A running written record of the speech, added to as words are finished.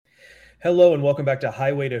Hello and welcome back to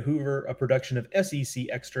Highway to Hoover, a production of SEC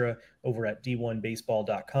Extra over at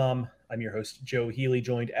d1baseball.com. I'm your host, Joe Healy,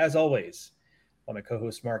 joined as always by my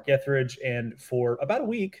co-host, Mark Etheridge, and for about a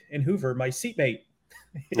week in Hoover, my seatmate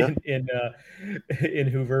in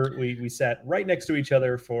Hoover. We sat right next to each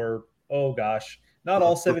other for, not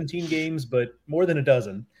all 17 games, but more than a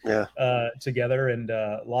dozen together, and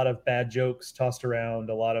a lot of bad jokes tossed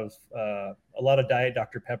around, a lot of Diet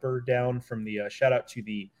Dr. Pepper down from the shout out to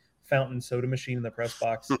the fountain soda machine in the press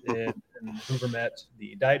box in Hoover Met.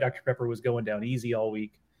 The Diet Dr. Pepper was going down easy all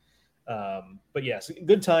week. But yes,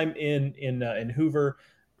 good time in Hoover.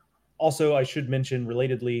 Also, I should mention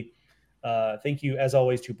relatedly, thank you as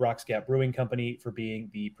always to Brocks Gap Brewing Company for being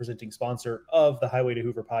the presenting sponsor of the Highway to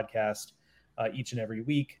Hoover podcast each and every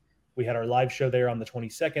week. We had our live show there on the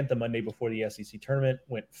 22nd, the Monday before the SEC tournament.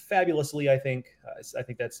 Went fabulously, I think. I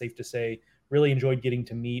think that's safe to say. Really enjoyed getting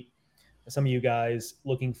to meet some of you guys.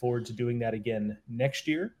 Looking forward to doing that again next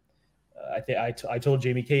year. I told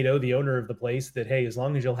Jamie Cato, the owner of the place, that, hey, as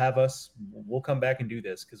long as you'll have us, we'll come back and do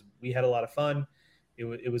this because we had a lot of fun.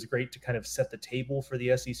 It was great to kind of set the table for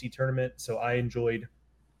the SEC tournament. So I enjoyed,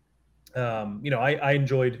 I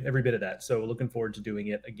enjoyed every bit of that. So looking forward to doing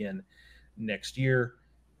it again next year.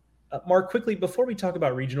 Mark, quickly, before we talk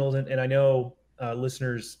about regionals, and I know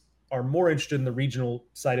listeners are more interested in the regional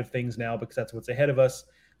side of things now because that's what's ahead of us.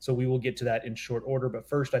 So we will get to that in short order. But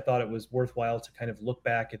first, I thought it was worthwhile to kind of look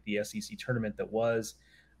back at the SEC tournament that was.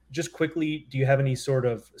 Just quickly, do you have any sort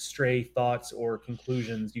of stray thoughts or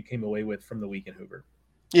conclusions you came away with from the week in Hoover?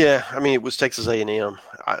 Yeah, I mean, it was Texas A&M.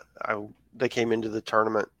 They came into the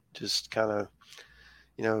tournament just kind of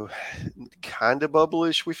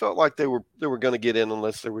bubblish. We felt like they were going to get in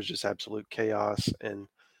unless there was just absolute chaos, and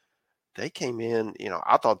they came in.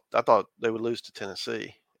 I thought they would lose to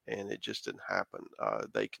Tennessee, and it just didn't happen.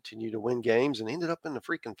 They continued to win games and ended up in the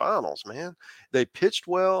freaking finals, man. They pitched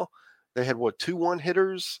well. They had, 2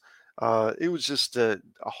 1-hitters? It was just a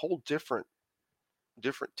whole different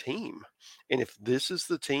team. And if this is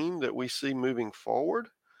the team that we see moving forward,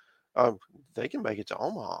 they can make it to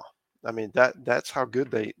Omaha. I mean, that's how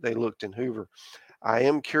good they looked in Hoover. I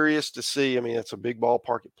am curious to see. I mean, it's a big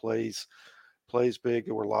ballpark. It plays big.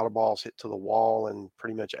 There were a lot of balls hit to the wall in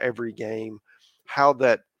pretty much every game. How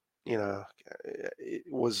that,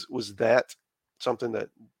 was that something that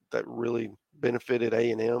really benefited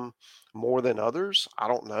A&M more than others? I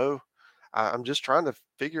don't know. I'm just trying to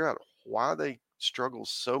figure out why they struggled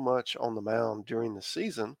so much on the mound during the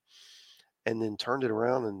season and then turned it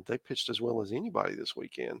around, and they pitched as well as anybody this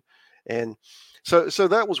weekend. And so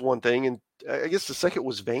that was one thing. And I guess the second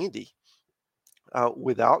was Vandy.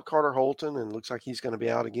 Without Carter Holton, and looks like he's going to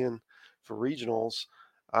be out again for regionals.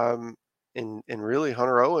 And really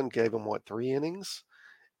Hunter Owen gave them 3 innings.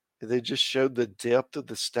 They just showed the depth of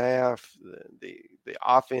the staff, the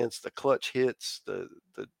offense, the clutch hits, the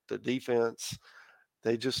defense.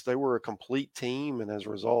 They were a complete team, and as a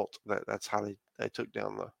result, that's how they took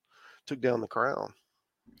down the Crown.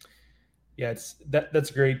 Yeah,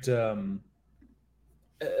 that's great.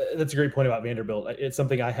 That's a great point about Vanderbilt. It's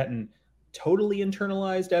something I hadn't totally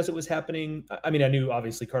internalized as it was happening. I mean, I knew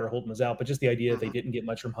obviously Carter Holton was out, but just the idea that they didn't get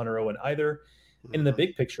much from Hunter Owen either. In the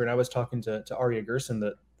big picture, and I was talking to Aria Gerson,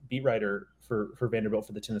 the beat writer for Vanderbilt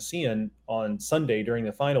for the Tennessean, on Sunday during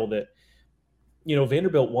the final, that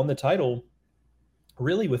Vanderbilt won the title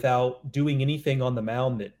really without doing anything on the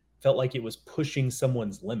mound that felt like it was pushing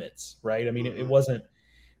someone's limits, right? I mean, it wasn't.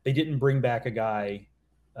 They didn't bring back a guy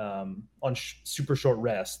on super short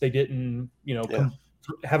rest. They didn't,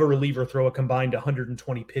 have a reliever throw a combined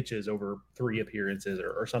 120 pitches over 3 appearances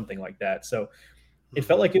or something like that. So it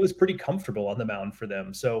felt like it was pretty comfortable on the mound for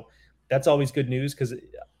them. So that's always good news because,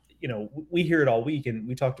 we hear it all week, and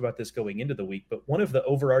we talked about this going into the week, but one of the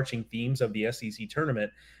overarching themes of the SEC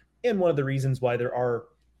tournament, and one of the reasons why there are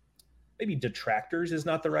maybe detractors is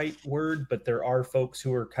not the right word, but there are folks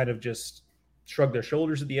who are kind of just shrug their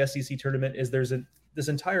shoulders at the SEC tournament, is there's this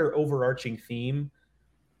entire overarching theme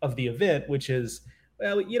of the event, which is,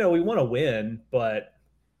 well, we want to win, but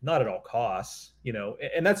not at all costs,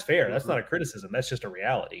 and that's fair. That's not a criticism. That's just a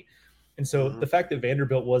reality. And so the fact that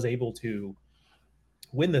Vanderbilt was able to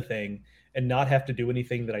win the thing and not have to do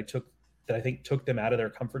anything that I think took them out of their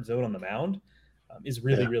comfort zone on the mound is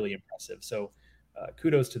really, really impressive. So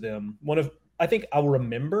kudos to them. I think I'll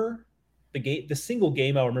remember the single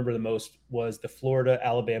game I'll remember the most was the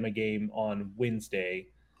Florida-Alabama game on Wednesday.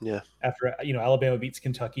 Yeah. After Alabama beats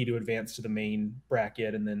Kentucky to advance to the main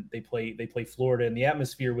bracket, and then they play Florida, and the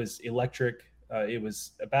atmosphere was electric. It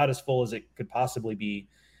was about as full as it could possibly be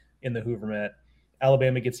in the Hoover Met.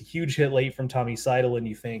 Alabama gets a huge hit late from Tommy Seidel, and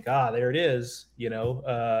you think, there it is.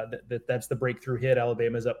 That's the breakthrough hit.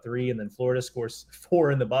 Alabama's up 3, and then Florida scores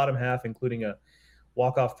 4 in the bottom half, including a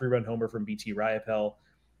walk-off 3-run homer from BT Riopel.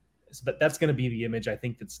 So that's going to be the image I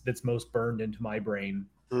think that's most burned into my brain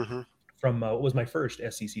from what was my first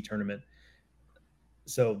SEC tournament.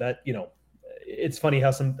 So that, it's funny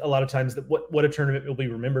how a lot of times that what a tournament will be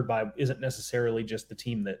remembered by isn't necessarily just the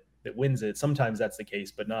team that wins it. Sometimes that's the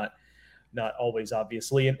case, but not always,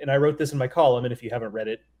 obviously. And I wrote this in my column, and if you haven't read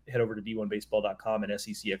it, head over to d1baseball.com and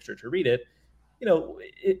SEC Extra to read it.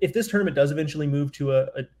 If this tournament does eventually move to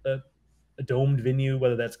a domed venue,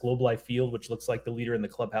 whether that's Globe Life Field, which looks like the leader in the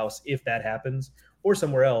clubhouse, if that happens, or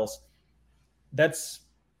somewhere else, that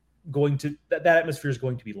atmosphere is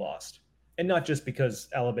going to be lost. And not just because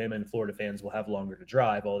Alabama and Florida fans will have longer to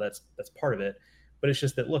drive, that's part of it, but it's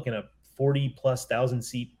just that, look, in a 40,000+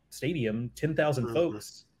 seat stadium, 10,000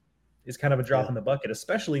 folks is kind of a drop in the bucket,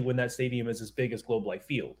 especially when that stadium is as big as Globe Life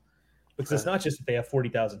Field. Because it's not just that they have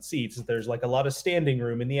 40,000 seats, there's like a lot of standing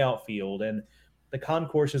room in the outfield, and the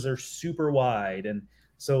concourses are super wide. And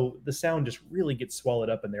so the sound just really gets swallowed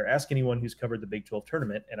up in there. Ask anyone who's covered the Big 12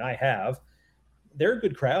 tournament, and I have. There are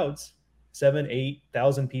good crowds, 7,000,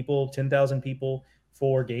 8,000 people, 10,000 people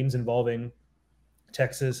for games involving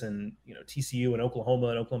Texas and TCU and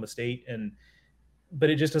Oklahoma State, but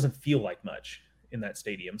it just doesn't feel like much in that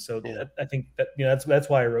stadium. So I think that that's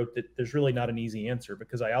why I wrote that there's really not an easy answer,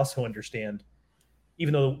 because I also understand,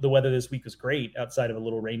 even though the weather this week was great outside of a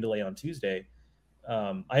little rain delay on Tuesday,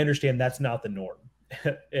 I understand that's not the norm.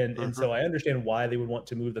 and so I understand why they would want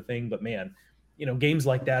to move the thing, but man, games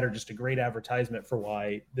like that are just a great advertisement for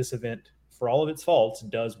why this event, for all of its faults,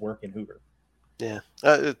 does work in Hoover. Yeah,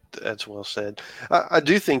 that's well said. I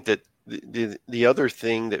do think that the other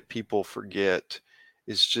thing that people forget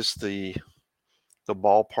is just the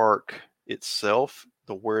ballpark itself,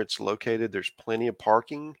 where it's located. There's plenty of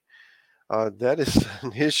parking. That is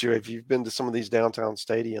an issue if you've been to some of these downtown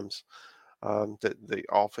stadiums that they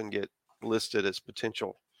often get listed as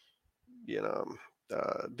potential,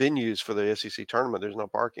 venues for the SEC tournament. There's no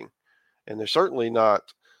parking, and there's certainly not,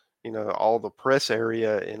 all the press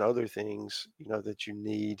area and other things, that you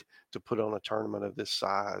need to put on a tournament of this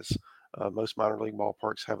size. Most minor league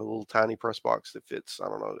ballparks have a little tiny press box that fits,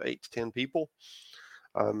 8 to 10 people.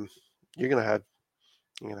 You're going to have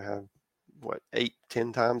what,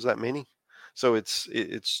 8-10 times that many. So it's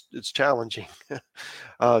challenging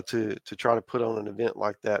to try to put on an event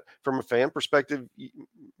like that. From a fan perspective,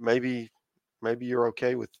 maybe you're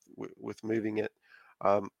okay with moving it.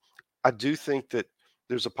 I do think that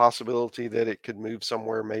there's a possibility that it could move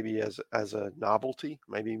somewhere, maybe as a novelty.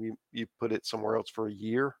 Maybe you put it somewhere else for a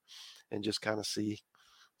year and just kind of see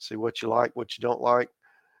what you like, what you don't like.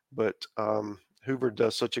 But Hoover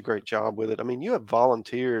does such a great job with it. I mean, you have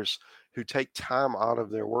volunteers who take time out of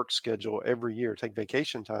their work schedule every year, take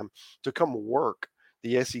vacation time to come work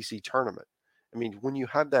the SEC tournament. I mean, when you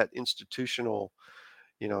have that institutional,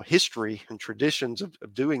 history and traditions of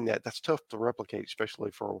doing that, that's tough to replicate,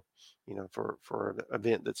 especially for an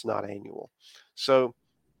event that's not annual. So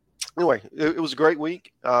anyway, it was a great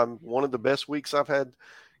week. One of the best weeks I've had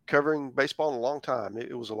covering baseball in a long time.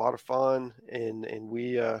 It was a lot of fun, and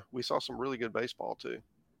we saw some really good baseball too.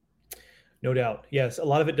 No doubt. Yes, a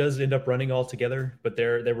lot of it does end up running all together, but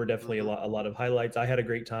there were definitely a lot of highlights. I had a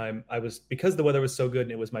great time. Because the weather was so good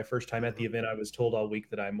and it was my first time at the event, I was told all week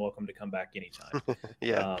that I'm welcome to come back anytime.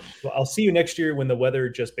 Yeah. Well, I'll see you next year when the weather,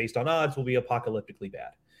 just based on odds, will be apocalyptically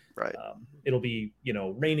bad. Right. It'll be,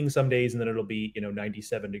 raining some days, and then it'll be,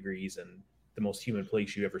 97 degrees and the most humid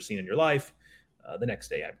place you've ever seen in your life the next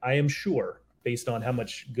day. I am sure, based on how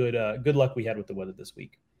much good luck we had with the weather this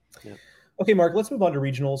week. Yeah. Okay, Mark, let's move on to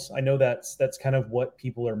regionals. I know that's kind of what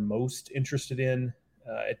people are most interested in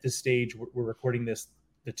at this stage. We're recording this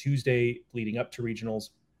the Tuesday leading up to regionals.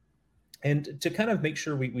 And to kind of make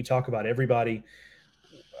sure we talk about everybody,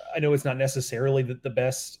 I know it's not necessarily the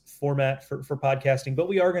best format for podcasting, but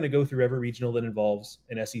we are going to go through every regional that involves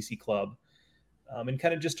an SEC club and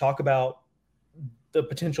kind of just talk about the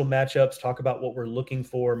potential matchups, talk about what we're looking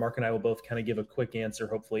for. Mark and I will both kind of give a quick answer,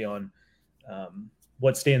 hopefully, on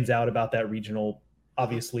what stands out about that regional,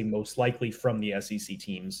 obviously most likely from the SEC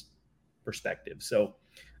team's perspective. So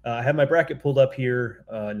I have my bracket pulled up here,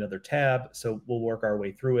 another tab, so we'll work our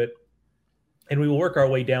way through it. And we will work our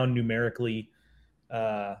way down numerically.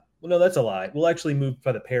 Well, no, that's a lie. We'll actually move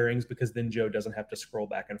by the pairings, because then Joe doesn't have to scroll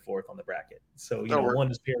back and forth on the bracket. So, one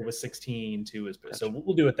is paired with 16, 2 is paired. So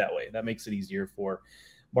we'll do it that way. That makes it easier for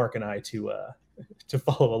Mark and I to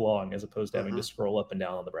follow along, as opposed to having to scroll up and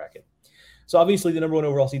down on the bracket. So obviously the number 1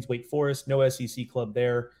 overall seed's Wake Forest, no SEC club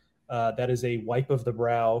there. That is a wipe of the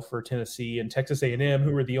brow for Tennessee and Texas A&M,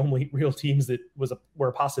 who were the only real teams that were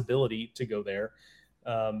a possibility to go there.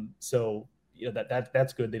 So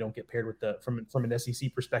that's good. They don't get paired with from an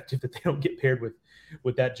SEC perspective, that they don't get paired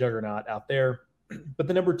with that juggernaut out there. But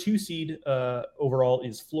the number 2 seed overall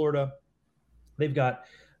is Florida. They've got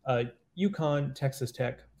UConn, Texas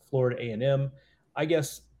Tech, Florida A&M. I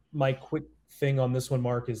guess my quick thing on this one,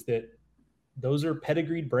 Mark, is that those are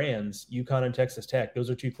pedigreed brands, UConn and Texas Tech. Those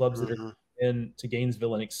are 2 clubs that are in to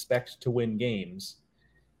Gainesville and expect to win games.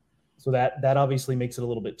 So that obviously makes it a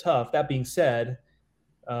little bit tough. That being said,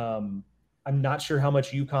 I'm not sure how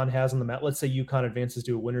much UConn has on the mound. Let's say UConn advances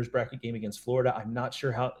to a winner's bracket game against Florida. I'm not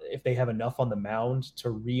sure if they have enough on the mound to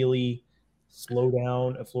really slow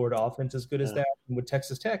down a Florida offense as good as that. And with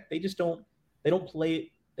Texas Tech, they don't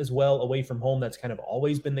play as well away from home. That's kind of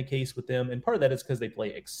always been the case with them. And part of that is because they play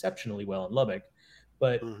exceptionally well in Lubbock.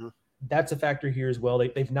 But that's a factor here as well.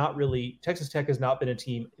 They've not really – Texas Tech has not been a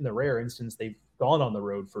team, in the rare instance they've gone on the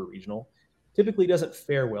road for a regional. Typically doesn't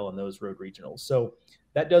fare well in those road regionals. So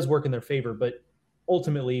that does work in their favor. But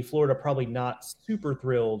ultimately, Florida probably not super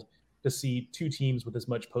thrilled to see 2 teams with as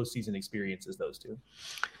much postseason experience as those 2.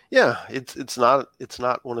 Yeah, it's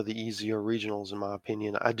not one of the easier regionals in my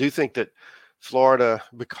opinion. I do think that Florida,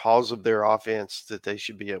 because of their offense, that they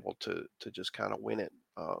should be able to just kind of win it,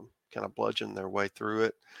 kind of bludgeon their way through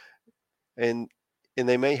it, and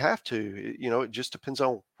they may have to. It just depends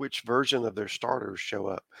on which version of their starters show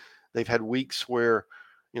up. They've had weeks where,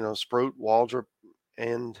 Sproat, Waldrop,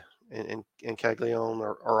 and Caglione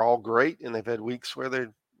are all great, and they've had weeks where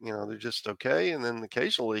they're just okay, and then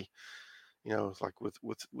occasionally, like with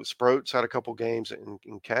Sproat's had a couple games, and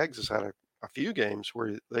Cags has had a few games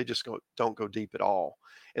where they just don't go deep at all.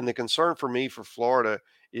 And the concern for me for Florida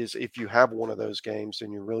is if you have one of those games,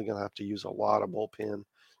 then you're really going to have to use a lot of bullpen,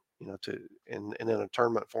 and in a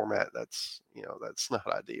tournament format, that's not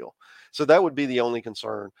ideal. So that would be the only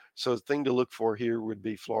concern. So the thing to look for here would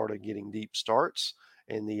be Florida getting deep starts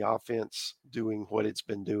and the offense doing what it's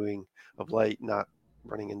been doing of late, not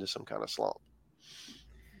running into some kind of slump.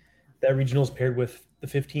 That regional is paired with the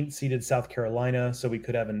 15th seeded South Carolina, so we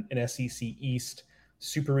could have an SEC East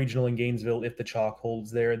super regional in Gainesville if the chalk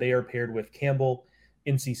holds there. They are paired with Campbell,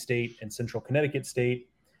 NC State, and Central Connecticut State.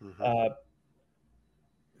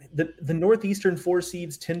 The Northeastern 4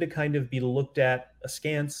 seeds tend to kind of be looked at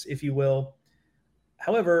askance, if you will.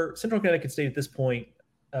 However, Central Connecticut State at this point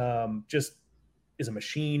just is a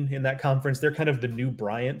machine in that conference. They're kind of the new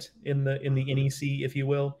Bryant in the NEC, if you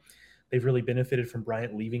will. They've really benefited from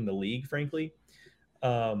Bryant leaving the league, frankly.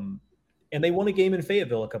 And they won a game in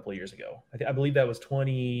Fayetteville a couple of years ago. I believe that was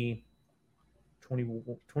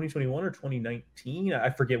 2021 or 2019. I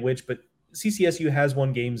forget which, but CCSU has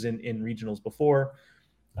won games in regionals before.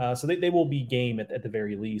 So they will be game at the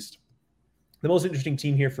very least. The most interesting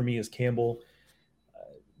team here for me is Campbell.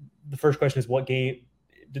 The first question is, what game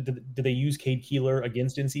did they use Cade Keeler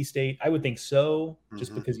against NC State? I would think so,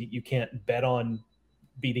 just because you can't bet on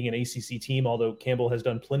beating an ACC team, although Campbell has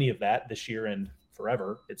done plenty of that this year and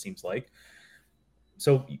forever, it seems like.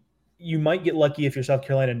 So you might get lucky if you're South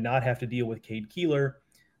Carolina and not have to deal with Cade Keeler.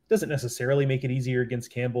 Doesn't necessarily make it easier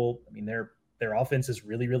against Campbell. I mean, their offense is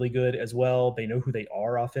really, really good as well. They know who they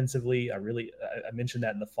are offensively. I mentioned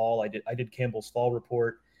that in the fall. I did Campbell's fall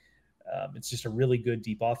report. It's just a really good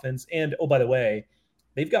deep offense. And, oh, by the way,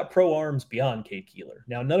 they've got pro arms beyond Cade Keeler.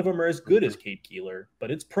 Now, none of them are as good as Cade Keeler,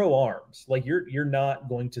 but it's pro arms. Like you're not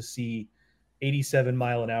going to see 87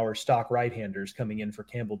 mile an hour stock right-handers coming in for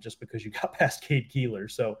Campbell just because you got past Cade Keeler.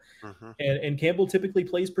 So, and Campbell typically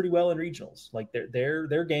plays pretty well in regionals. Like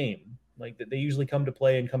their game, like they usually come to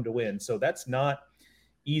play and come to win. So that's not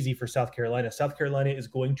easy for South Carolina. South Carolina is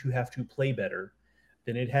going to have to play better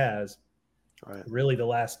than it has really the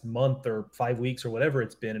last month or 5 weeks or whatever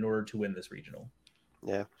it's been in order to win this regional.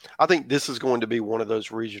 Yeah, I think this is going to be one of those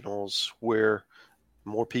regionals where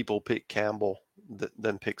more people pick Campbell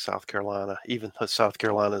than pick South Carolina. Even though South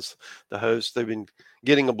Carolina's the host, they've been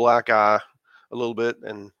getting a black eye a little bit,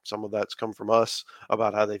 and some of that's come from us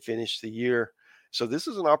about how they finished the year. So this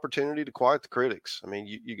is an opportunity to quiet the critics. I mean,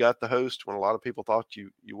 you got the host when a lot of people thought you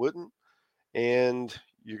wouldn't, and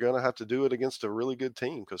you're going to have to do it against a really good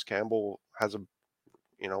team because Campbell has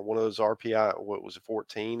one of those RPI,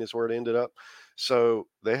 14 is where it ended up. So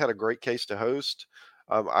they had a great case to host.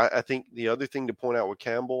 I think the other thing to point out with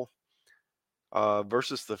Campbell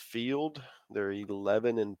versus the field, they're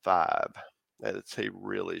 11-5. That's a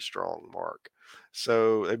really strong mark.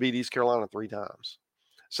 So they beat East Carolina 3 times.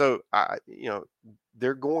 So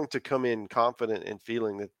they're going to come in confident and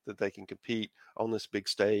feeling that they can compete on this big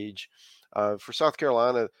stage. For South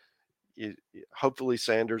Carolina, hopefully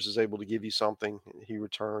Sanders is able to give you something. He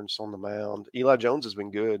returns on the mound. Eli Jones has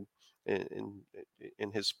been good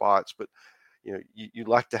in his spots, but you'd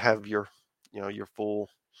like to have your full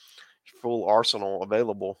arsenal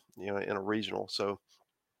available in a regional. So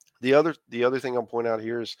the other thing I'll point out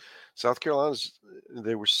here is South Carolina's,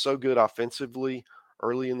 they were so good offensively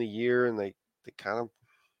early in the year, and they kind of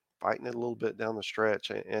fighting it a little bit down the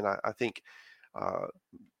stretch. And I think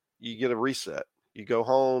you get a reset. You go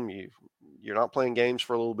home, you're not playing games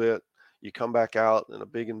for a little bit. You come back out in a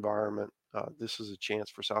big environment. This is a chance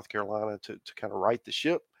for South Carolina to kind of right the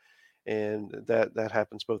ship, and that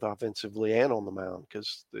happens both offensively and on the mound,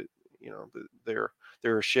 because they're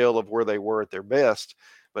a shell of where they were at their best.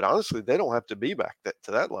 But honestly, they don't have to be back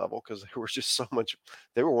to that level, because they were just so much.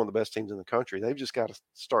 They were one of the best teams in the country. They've just got to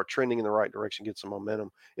start trending in the right direction, get some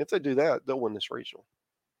momentum. If they do that, they'll win this regional.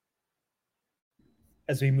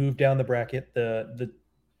 As we move down the bracket, the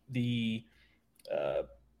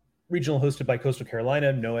regional hosted by Coastal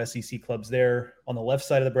Carolina, no SEC clubs there. On the left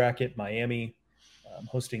side of the bracket, Miami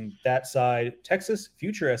hosting that side. Texas,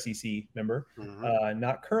 future SEC member,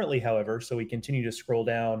 not currently, however. So we continue to scroll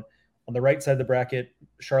down. On the right side of the bracket,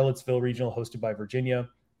 Charlottesville Regional hosted by Virginia.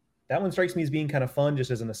 That one strikes me as being kind of fun, just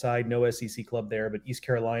as an aside. No SEC club there, but East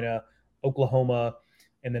Carolina, Oklahoma,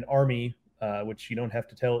 and then Army, which you don't have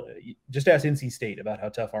to tell. Just ask NC State about how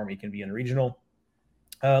tough Army can be in a regional.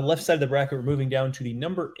 Left side of the bracket, we're moving down to the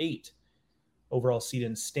number 8 overall seed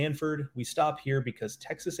in Stanford. We stop here because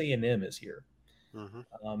Texas A&M is here.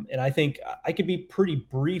 And I think I could be pretty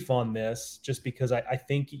brief on this, just because I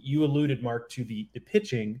think you alluded, Mark, to the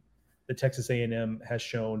pitching that Texas A&M has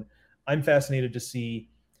shown. I'm fascinated to see,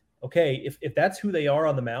 okay, if that's who they are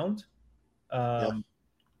on the mound.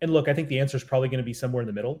 And look, I think the answer is probably going to be somewhere in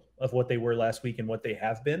the middle of what they were last week and what they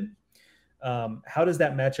have been. How does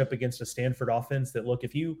that match up against a Stanford offense that, look,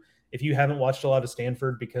 if you haven't watched a lot of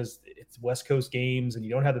Stanford because it's West Coast games and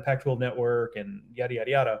you don't have the Pac-12 network and yada,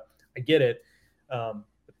 yada, yada, I get it. But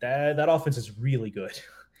that offense is really good.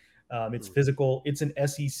 It's physical. It's an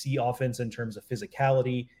SEC offense in terms of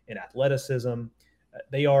physicality and athleticism.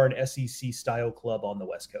 They are an SEC style club on the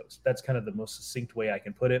West Coast. That's kind of the most succinct way I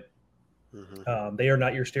can put it. They are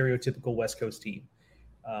not your stereotypical West Coast team.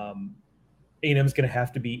 A&M is going to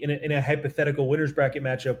have to be in a hypothetical winners bracket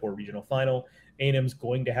matchup or regional final. A&M is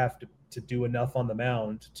going to have to do enough on the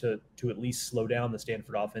mound to at least slow down the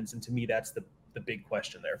Stanford offense. And to me, that's the big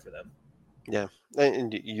question there for them. Yeah,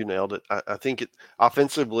 and you nailed it. I think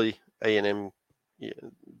offensively, A&M,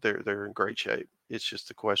 they're in great shape. It's just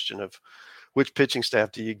a question of which pitching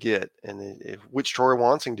staff do you get, and which Troy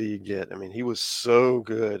Wansing do you get? I mean, he was so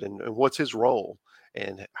good, and what's his role,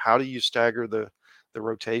 and how do you stagger the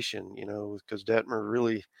rotation? Because Detmer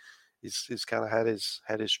really is kind of had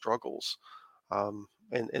his struggles,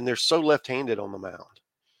 and they're so left-handed on the mound.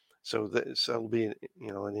 So that'll be an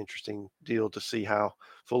interesting deal to see how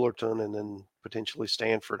Fullerton and then potentially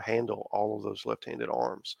Stanford handle all of those left-handed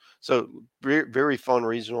arms. So very, very fun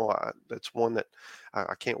regional. That's one that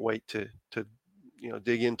I can't wait to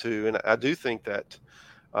dig into. And I do think that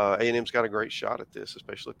A&M's got a great shot at this,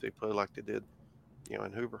 especially if they play like they did,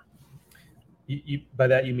 in Hoover. You by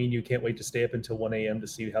that you mean you can't wait to stay up until 1 a.m. to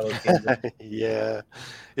see how those games are? Yeah,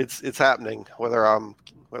 it's happening, whether I'm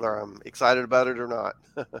excited about it or not.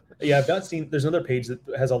 Yeah, I've not seen. There's another page that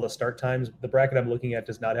has all the start times. The bracket I'm looking at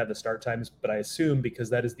does not have the start times, but I assume because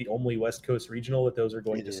that is the only West Coast regional that those are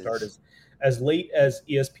going to start as late as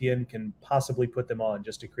ESPN can possibly put them on,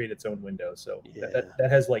 just to create its own window. So that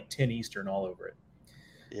has like 10 Eastern all over it.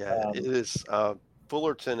 Yeah, it is.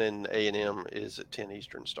 Fullerton and A&M is at 10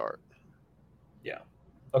 Eastern start. Yeah.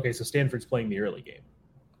 Okay, so Stanford's playing the early game.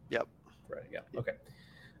 Yep. Right. Yeah. Okay.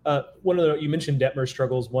 You mentioned Detmer's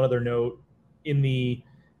struggles. One other note: in the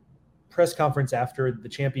press conference after the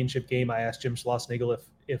championship game, I asked Jim Schlossnagle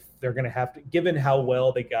if they're going to have to, given how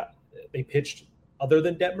well they pitched other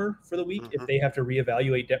than Detmer for the week, if they have to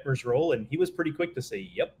reevaluate Detmer's role, and he was pretty quick to say,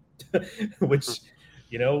 "Yep," which,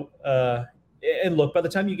 and look, by the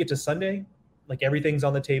time you get to Sunday, like everything's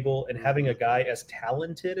on the table, and having a guy as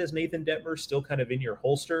talented as Nathan Detmer still kind of in your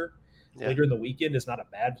holster later in the weekend is not a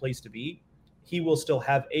bad place to be. He will still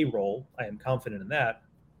have a role. I am confident in that.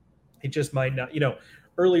 It just might not,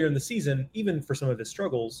 earlier in the season, even for some of his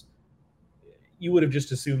struggles, you would have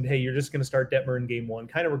just assumed, hey, you're just going to start Detmer in game 1,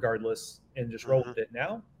 kind of regardless, and just roll with it.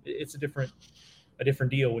 Now it's a different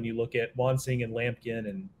deal when you look at Wansing and Lampkin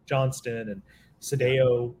and Johnston and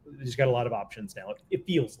Sadeo. He's got a lot of options now. It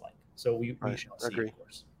feels like. So we shall see, of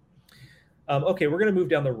course. Okay, we're going to move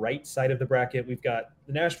down the right side of the bracket. We've got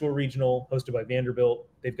the Nashville Regional, hosted by Vanderbilt.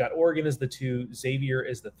 They've got Oregon as the 2, Xavier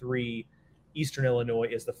as the 3, Eastern Illinois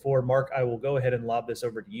is the 4. Mark, I will go ahead and lob this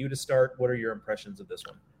over to you to start. What are your impressions of this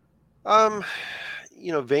one?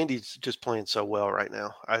 Vandy's just playing so well right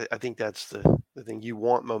now. I think that's the thing. You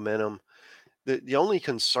want momentum. The only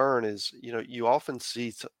concern is, you often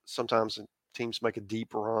see sometimes teams make a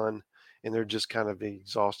deep run and they're just kind of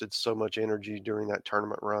exhausted, so much energy during that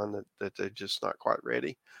tournament run that they're just not quite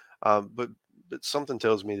ready. But something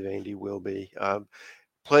tells me that Vandy will be.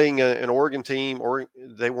 Playing an Oregon team, or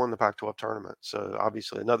they won the Pac-12 tournament. So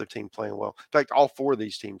obviously another team playing well. In fact, all 4 of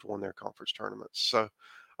these teams won their conference tournaments. So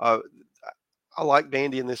I like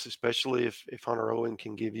Vandy in this, especially if Hunter Owen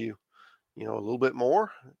can give you, a little bit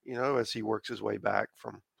more, as he works his way back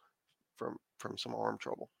from some arm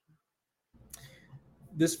trouble.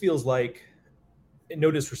 This feels like,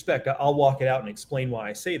 no disrespect, I'll walk it out and explain why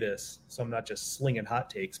I say this, so I'm not just slinging hot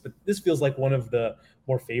takes, but this feels like one of the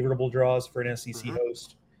more favorable draws for an SEC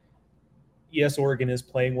host. Yes, Oregon is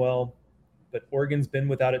playing well, but Oregon's been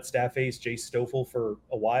without its staff ace, Jay Stoffel, for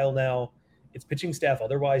a while now. Its pitching staff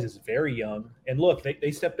otherwise is very young. And look,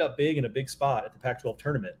 they stepped up big in a big spot at the Pac-12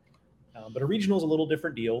 tournament. But a regional is a little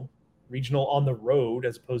different deal. Regional on the road,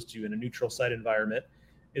 as opposed to in a neutral site environment,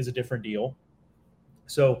 is a different deal.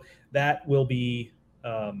 So that will be,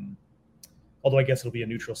 although I guess it'll be a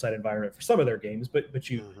neutral site environment for some of their games, but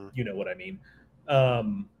you know what I mean.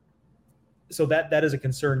 So that is a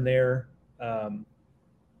concern there. I've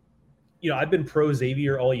been pro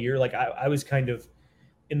Xavier all year. Like I was kind of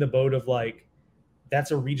in the boat of like,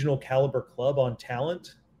 that's a regional caliber club on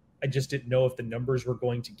talent. I just didn't know if the numbers were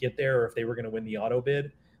going to get there or if they were going to win the auto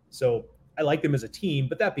bid. So I like them as a team.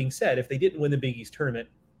 But that being said, if they didn't win the Big East tournament,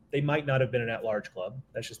 they might not have been an at-large club.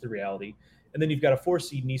 That's just the reality. And then you've got a 4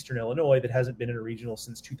 seed in Eastern Illinois that hasn't been in a regional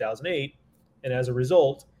since 2008. And as a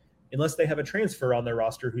result, unless they have a transfer on their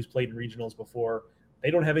roster who's played in regionals before,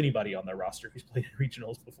 they don't have anybody on their roster who's played in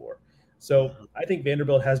regionals before. So I think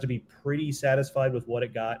Vanderbilt has to be pretty satisfied with what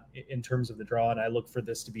it got in terms of the draw. And I look for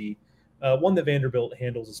this to be one that Vanderbilt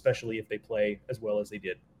handles, especially if they play as well as they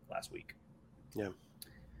did last week. Yeah.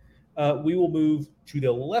 We will move to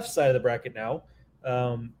the left side of the bracket now.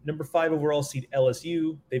 Number 5 overall seed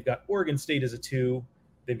LSU. They've got Oregon State as a 2.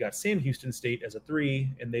 They've got Sam Houston State as a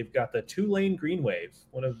 3, and they've got the Tulane Green Wave,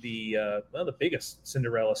 one of the biggest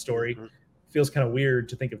Cinderella story. Feels kind of weird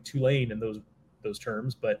to think of Tulane in those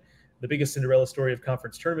terms, but the biggest Cinderella story of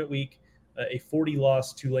conference tournament week, a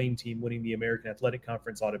 40-loss Tulane team winning the American Athletic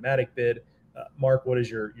Conference automatic bid. Mark, what is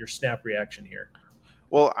your snap reaction here?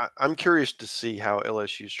 Well, I'm curious to see how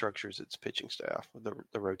LSU structures its pitching staff,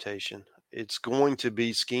 the rotation. It's going to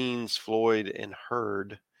be Skeens, Floyd, and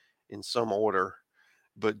Hurd in some order.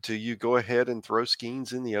 But do you go ahead and throw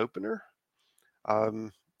Skeens in the opener?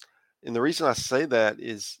 And the reason I say that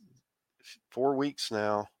is 4 weeks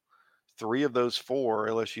now, 3 of those 4,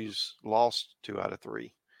 LSU's lost 2 out of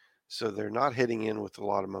 3. So they're not heading in with a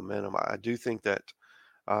lot of momentum. I do think that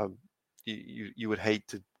you would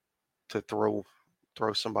hate to throw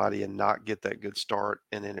somebody and not get that good start,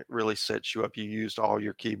 and then it really sets you up. You used all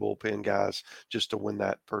your key bullpen guys just to win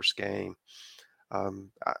that first game.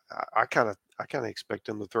 I kind of expect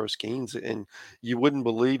them to throw Skeens, and you wouldn't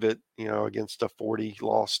believe it, against a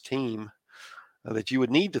 40-loss team, that you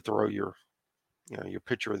would need to throw your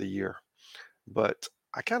pitcher of the year. But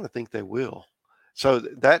I kind of think they will. So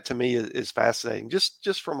that to me is fascinating,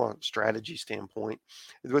 just from a strategy standpoint.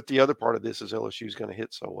 But the other part of this is LSU is going to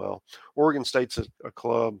hit so well. Oregon State's a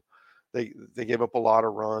club. They gave up a lot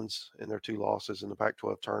of runs in their 2 losses in the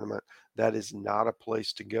Pac-12 tournament. That is not a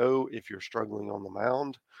place to go if you're struggling on the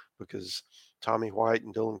mound, because Tommy White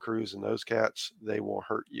and Dylan Cruz and those cats, they will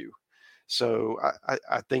hurt you. So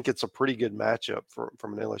I think it's a pretty good matchup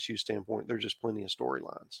from an LSU standpoint. There's just plenty of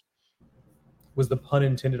storylines. Was the pun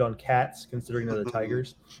intended on cats, considering they're the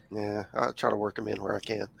Tigers? Yeah, I try to work them in where I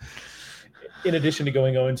can. In addition to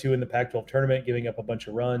going 0-2 in the Pac-12 tournament, giving up a bunch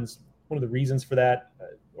of runs, one of the reasons for that,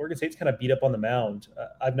 Oregon State's kind of beat up on the mound.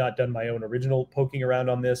 I've not done my own original poking around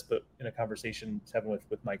on this, but in a conversation I was having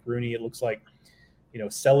with Mike Rooney, it looks like,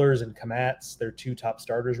 Sellers and Kamatz, their 2 top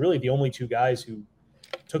starters, really the only 2 guys who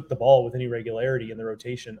took the ball with any regularity in the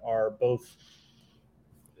rotation, are both –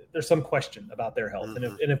 there's some question about their health. And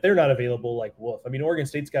if they're not available, like Wolf, Oregon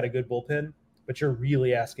State's got a good bullpen, but you're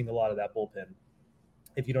really asking a lot of that bullpen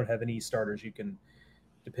if you don't have any starters you can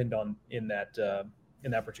depend on in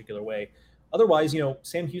that particular way. Otherwise,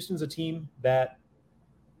 Sam Houston's a team that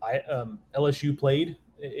LSU played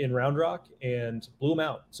in Round Rock and blew them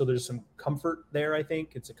out. So there's some comfort there, I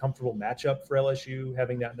think. It's a comfortable matchup for LSU,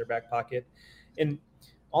 having that in their back pocket. And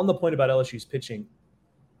on the point about LSU's pitching,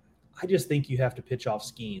 I just think you have to pitch off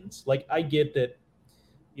Skeens. Like, I get that,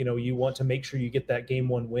 you want to make sure you get that game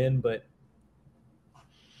 1 win, but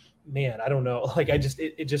man, I don't know. Like it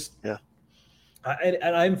just, Yeah.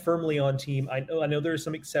 And I'm firmly on team. I know there are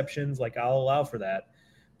some exceptions, like I'll allow for that,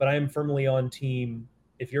 but I am firmly on team.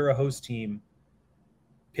 If you're a host team,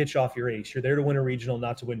 pitch off your ace. You're there to win a regional,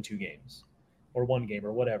 not to win 2 games or 1 game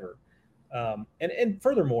or whatever. And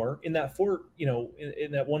furthermore, in that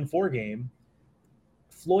in that 1-4 game,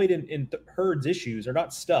 Floyd and Hurd's issues are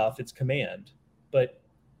not stuff; it's command. But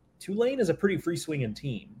Tulane is a pretty free swinging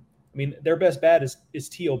team. I mean, their best bat is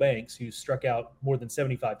T.O. Banks, who struck out more than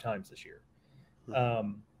 75 times this year.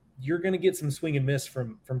 You're going to get some swing and miss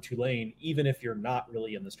from Tulane, even if you're not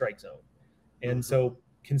really in the strike zone. And so,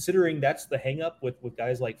 considering that's the hang up with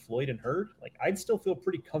guys like Floyd and Hurd, like I'd still feel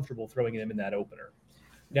pretty comfortable throwing them in that opener.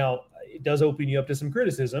 Now, it does open you up to some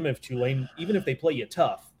criticism if Tulane, even if they play you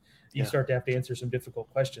tough, you start to have to answer some difficult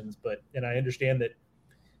questions. And I understand that,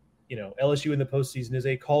 LSU in the postseason is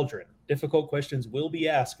a cauldron. Difficult questions will be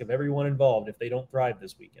asked of everyone involved if they don't thrive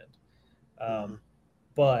this weekend.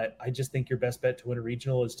 But I just think your best bet to win a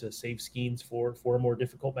regional is to save Skeens for a more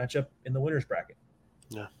difficult matchup in the winner's bracket.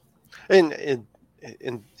 Yeah. And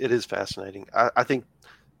it is fascinating. I think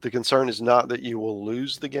the concern is not that you will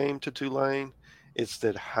lose the game to Tulane. It's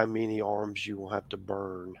that how many arms you will have to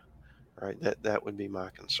burn, right? That would be my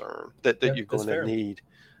concern. That you're going to need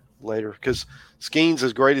later. Because Skeens,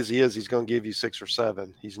 as great as he is, he's going to give you 6 or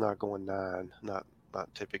 7. He's not going 9, not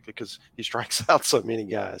typically, because he strikes out so many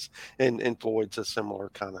guys. And Floyd's a similar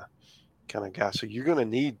kind of guy. So you're going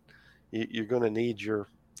to need your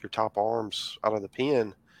top arms out of the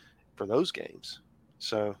pen for those games.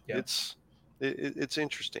 So it's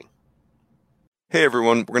interesting. Hey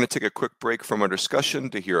everyone, we're going to take a quick break from our discussion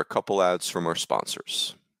to hear a couple ads from our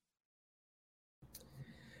sponsors.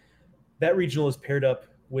 That regional is paired up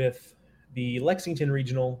with the Lexington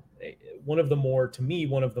Regional, one of the more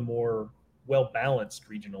well-balanced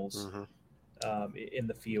regionals in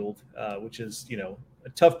the field, which is, a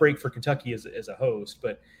tough break for Kentucky as a host.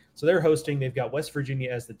 But so they're hosting. They've got West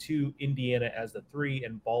Virginia as the 2, Indiana as the 3,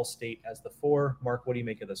 and Ball State as the 4. Mark, what do you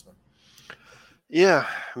make of this one? Yeah,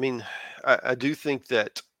 I mean, I do think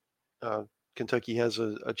that Kentucky has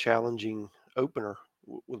a challenging opener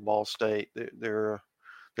with Ball State. There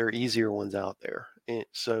are easier ones out there, and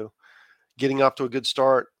so getting off to a good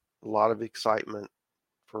start, a lot of excitement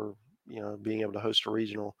for being able to host a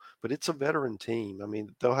regional. But it's a veteran team. I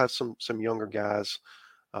mean, they'll have some younger guys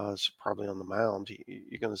probably on the mound.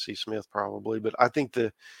 You're going to see Smith probably, but I think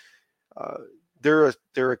they're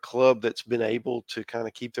a club that's been able to kind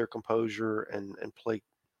of keep their composure and play.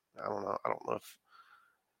 I don't know if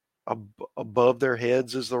above their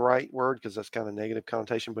heads is the right word, because that's kind of negative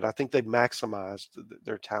connotation, but I think they've maximized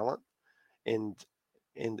their talent, and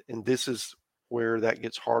this is where that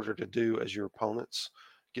gets harder to do as your opponents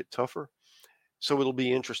get tougher. So it'll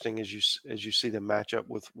be interesting as you see them match up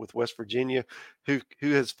with West Virginia, who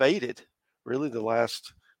has faded really the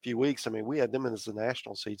last few weeks. I mean, we had them as the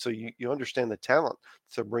national seed, so you understand the talent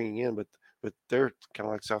that they're bringing in, but they're kind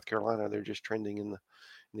of like South Carolina. They're just trending in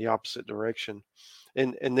the opposite direction.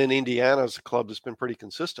 And then Indiana's a club that's been pretty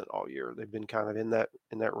consistent all year. They've been kind of in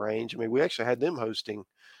that range. I mean, we actually had them hosting,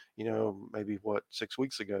 maybe 6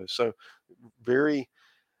 weeks ago. So very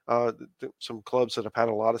some clubs that have had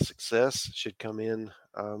a lot of success should come in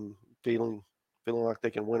feeling like they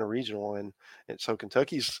can win a regional, and so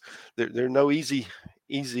Kentucky's there are no easy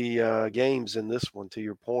games in this one. To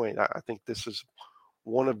your point, I think this is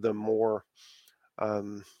one of the more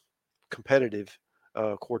competitive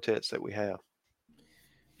quartets that we have.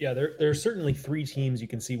 Yeah, there are certainly 3 teams you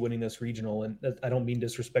can see winning this regional, and I don't mean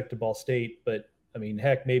disrespect to Ball State, but I mean,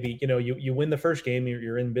 heck, maybe you win the first game,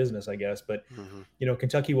 you're in business, I guess. But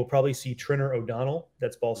Kentucky will probably see Trenner O'Donnell.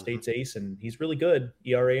 That's Ball State's ace, and he's really good.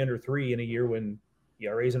 ERA under 3 in a year when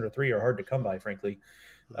ERAs under 3 are hard to come by, frankly.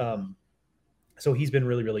 So he's been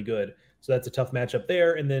really, really good. So that's a tough matchup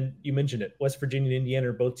there. And then you mentioned it, West Virginia and Indiana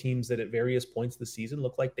are both teams that at various points this season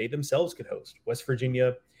look like they themselves could host. West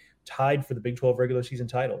Virginia tied for the Big 12 regular season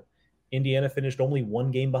title. Indiana finished only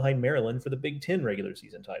 1 game behind Maryland for the Big 10 regular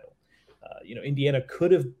season title. Indiana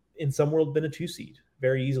could have, in some world, been a 2 seed.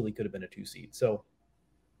 Very easily could have been a 2 seed. So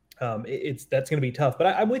that's going to be tough.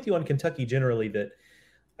 But I'm with you on Kentucky generally, that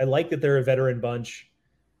I like that they're a veteran bunch.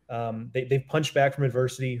 They've punched back from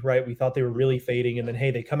adversity, right? We thought they were really fading, and then,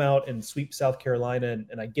 hey, they come out and sweep South Carolina.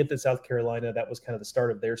 And I get that South Carolina, that was kind of the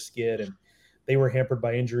start of their skid, and they were hampered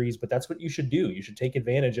by injuries. But that's what you should do. You should take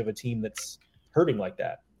advantage of a team that's hurting like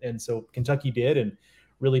that. And so Kentucky did, and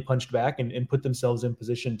really punched back and put themselves in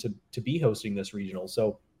position to be hosting this regional.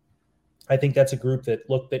 So I think that's a group that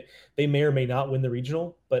they may or may not win the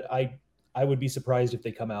regional, but I would be surprised if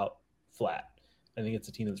they come out flat. I think it's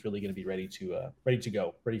a team that's really going to be ready to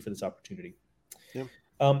go, ready for this opportunity. Yeah.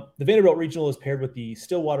 The Vanderbilt Regional is paired with the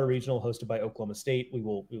Stillwater Regional, hosted by Oklahoma State. We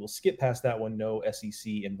will skip past that one. No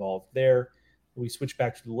SEC involved there. We switch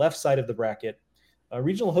back to the left side of the bracket.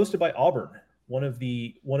 Regional hosted by Auburn, one of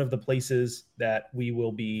the places that we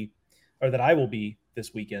will be, or that I will be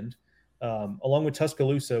this weekend, along with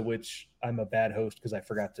Tuscaloosa, which I'm a bad host because I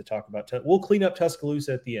forgot to talk about. We'll clean up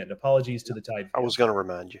Tuscaloosa at the end. Apologies to the Tide fans. I was going to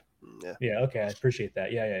remind you. Yeah. Okay. I appreciate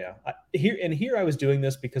that. Yeah. Here I was doing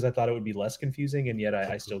this because I thought it would be less confusing, and yet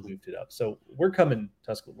I still goofed it up. So we're coming,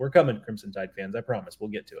 We're coming, Crimson Tide fans. I promise. We'll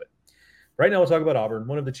get to it. Right now, we'll talk about Auburn,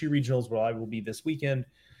 one of the two regionals where I will be this weekend.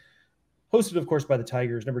 Hosted, of course, by the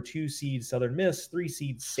Tigers. Number 2 seed Southern Miss, 3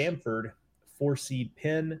 seed Samford, 4 seed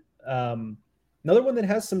Penn. Another one that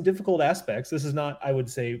has some difficult aspects. This is not, I would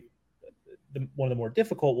say, one of the more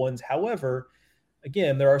difficult ones. However,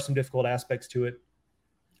 again, there are some difficult aspects to it.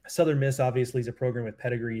 Southern Miss obviously is a program with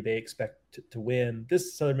pedigree. They expect to win.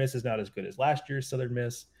 This Southern Miss is not as good as last year's Southern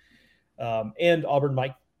Miss. And Auburn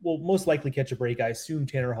will most likely catch a break. I assume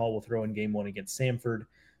Tanner Hall will throw in game 1 against Samford.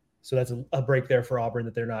 So that's a break there for Auburn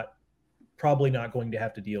that they're probably not going to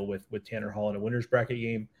have to deal with Tanner Hall in a winner's bracket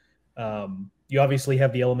game. You obviously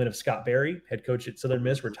have the element of Scott Berry, head coach at Southern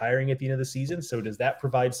Miss, retiring at the end of the season. So does that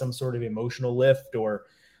provide some sort of emotional lift or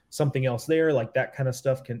something else there? Like that kind of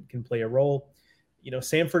stuff can play a role.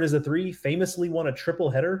 Samford is a 3, famously won a triple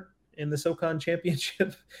header in the SoCon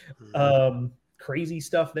championship. Crazy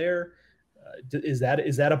stuff there. Is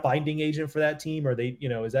that a binding agent for that team? Or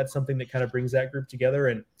is that something that kind of brings that group together?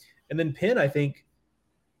 And then Penn, I think,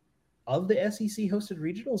 of the SEC hosted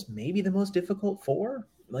regionals, maybe the most difficult 4.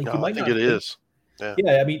 I think it is.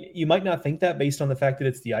 Yeah. I mean, you might not think that based on the fact that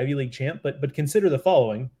it's the Ivy League champ, but consider the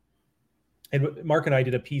following. And Mark and I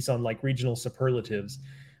did a piece on like regional superlatives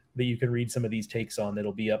that you can read some of these takes on.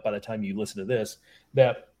 That'll be up by the time you listen to this.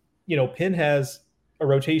 That Penn has a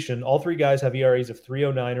rotation. All 3 guys have ERAs of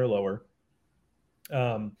 3.09 or lower.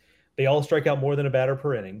 They all strike out more than a batter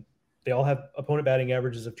per inning. They all have opponent batting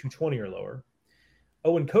averages of 220 or lower.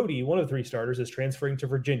 Owen Cody, one of 3 starters, is transferring to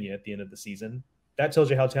Virginia at the end of the season. That tells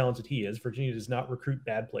you how talented he is. Virginia does not recruit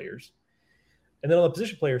bad players. And then on the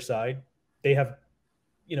position player side, they have,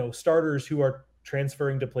 starters who are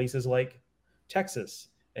transferring to places like Texas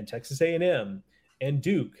and Texas A&M and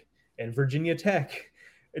Duke and Virginia Tech.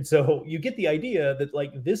 And so you get the idea that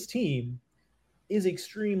like this team is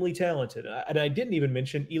extremely talented. And I didn't even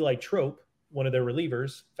mention Eli Trope, one of their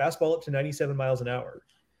relievers, fastball up to 97 miles an hour.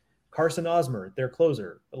 Carson Osmer, their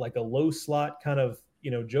closer, like a low slot kind of,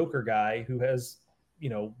 joker guy who has,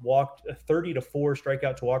 walked a 30-4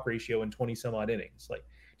 strikeout to walk ratio in 20 some odd innings, like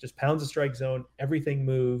just pounds the strike zone, everything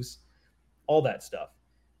moves, all that stuff.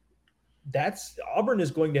 Auburn is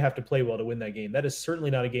going to have to play well to win that game. That is certainly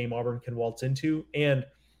not a game Auburn can waltz into. And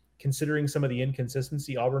considering some of the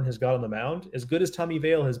inconsistency Auburn has got on the mound, as good as Tommy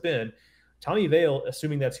Vale has been, Tommy Vale,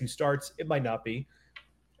 assuming that's who starts, it might not be.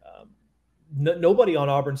 Nobody on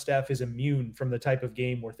Auburn staff is immune from the type of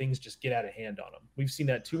game where things just get out of hand on them. We've seen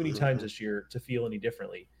that too many times this year to feel any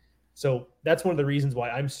differently. So that's one of the reasons why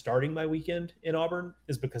I'm starting my weekend in Auburn,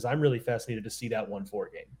 is because I'm really fascinated to see that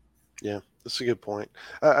 1-4 game. Yeah, that's a good point.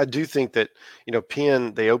 I do think that,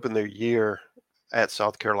 Penn, they opened their year at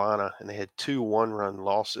South Carolina and they had 2 one-run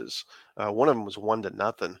losses. One of them was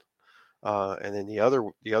 1-0. And then the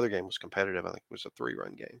other game was competitive. I think it was a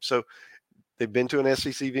 3-run game. So they've been to an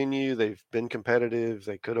SEC venue. They've been competitive.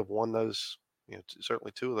 They could have won those,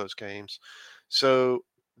 certainly 2 of those games. So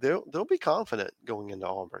they'll be confident going into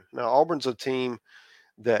Auburn. Now, Auburn's a team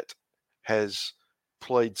that has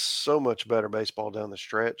played so much better baseball down the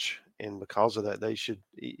stretch. And because of that, they should,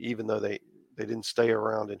 even though they didn't stay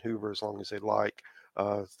around in Hoover as long as they'd like,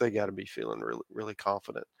 they got to be feeling really, really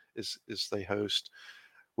confident as they host,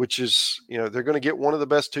 which is, they're going to get one of the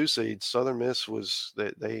best 2 seeds. Southern Miss was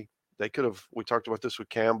that they could have, we talked about this with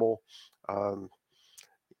Campbell.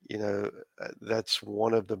 That's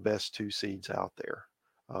one of the best 2 seeds out there,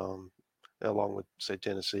 along with, say,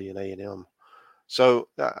 Tennessee and A&M. So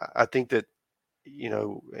I think that,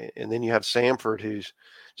 and then you have Samford, who's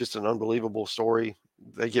just an unbelievable story.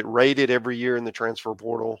 They get rated every year in the transfer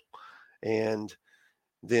portal. And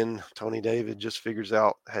then Tony David just figures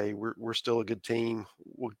out, hey, we're still a good team.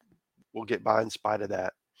 We'll get by in spite of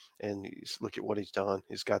that. And look at what he's done.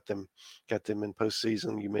 He's got them in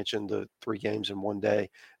postseason. You mentioned the 3 games in one day.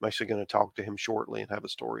 I'm actually going to talk to him shortly and have a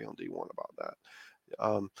story on D1 about that.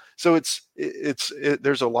 So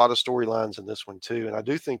there's a lot of storylines in this one too. And I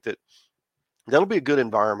do think that'll be a good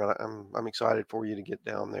environment. I'm excited for you to get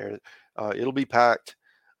down there. It'll be packed.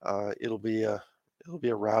 It'll be a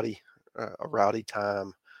rowdy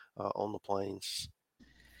time. on the Plains.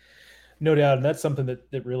 No doubt, and that's something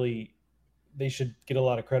that really they should get a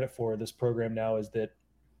lot of credit for. This program now is that,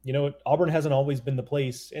 Auburn hasn't always been the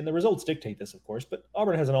place, and the results dictate this, of course, but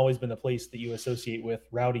Auburn hasn't always been the place that you associate with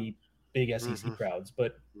rowdy, big SEC crowds.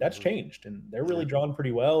 But that's changed, and they're really drawn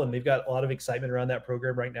pretty well, and they've got a lot of excitement around that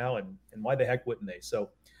program right now, and why the heck wouldn't they? So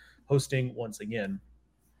hosting once again.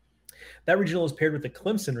 That regional is paired with the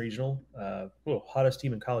Clemson Regional, hottest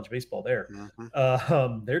team in college baseball there.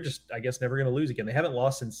 They're just, I guess, never going to lose again. They haven't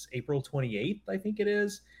lost since April 28th, I think it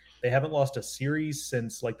is. They haven't lost a series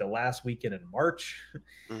since like the last weekend in March.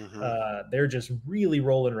 They're just really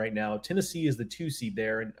rolling right now. Tennessee is the 2 seed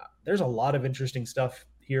there, and there's a lot of interesting stuff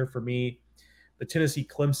here for me. The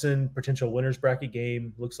Tennessee-Clemson potential winners bracket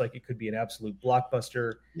game looks like it could be an absolute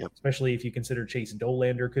blockbuster, especially if you consider Chase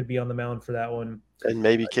Dolander could be on the mound for that one. And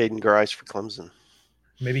maybe Caden Grice for Clemson.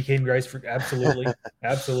 Maybe Caden Grice for absolutely.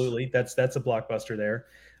 That's a blockbuster there.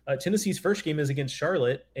 Tennessee's first game is against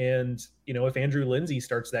Charlotte, and if Andrew Lindsey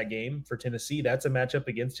starts that game for Tennessee, that's a matchup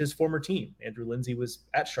against his former team. Andrew Lindsey was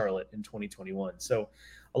at Charlotte in 2021, so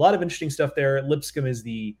a lot of interesting stuff there. Lipscomb is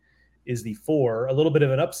the 4. A little bit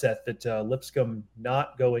of an upset that Lipscomb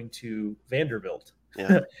not going to Vanderbilt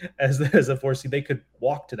as a 4 seed. They could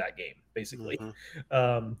walk to that game basically,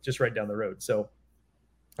 just right down the road. So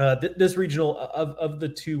this regional of the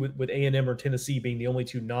two with A&M or Tennessee being the only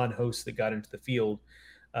 2 non-hosts that got into the field,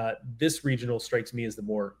 this regional strikes me as the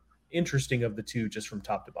more interesting of the 2, just from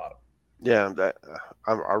top to bottom. Yeah,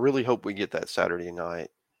 I really hope we get that Saturday night,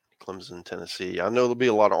 Clemson, Tennessee. I know there'll be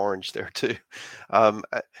a lot of orange there too.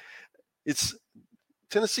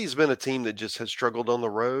 Tennessee's been a team that just has struggled on the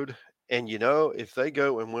road, and if they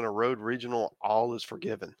go and win a road regional, all is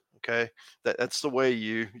forgiven. Okay, that's the way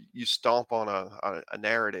you stomp on a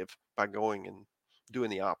narrative by going and doing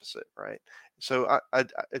the opposite, right? So I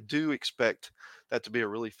do expect that to be a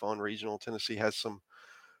really fun regional. Tennessee has some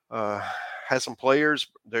players.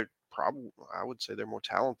 They're probably, I would say, they're more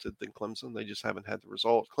talented than Clemson. They just haven't had the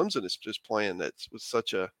result. Clemson is just playing with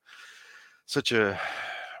such a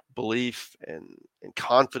belief and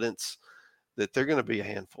confidence that they're going to be a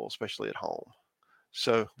handful, especially at home.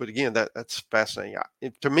 So, but again, that's fascinating.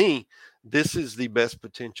 To me, this is the best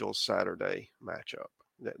potential Saturday matchup.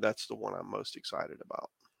 That's the one I'm most excited about.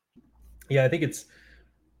 Yeah, I think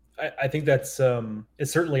that's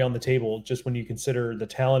it's certainly on the table. Just when you consider the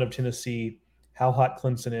talent of Tennessee, how hot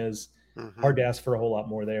Clemson is, hard to ask for a whole lot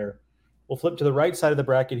more there. We'll flip to the right side of the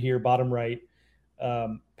bracket here, bottom right.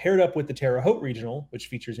 Paired up with the Terre Haute Regional, which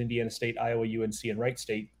features Indiana State, Iowa, UNC, and Wright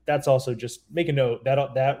State. That's also, just make a note,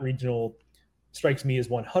 that regional strikes me as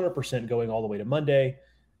 100% going all the way to Monday,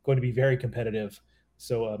 going to be very competitive.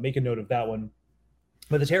 So make a note of that one.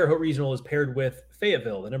 But the Terre Haute Regional is paired with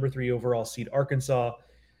Fayetteville, the number 3 overall seed Arkansas.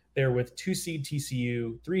 They're with 2 seed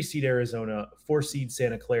TCU, 3 seed Arizona, 4 seed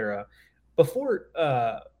Santa Clara. Before,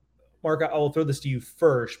 Mark, I will throw this to you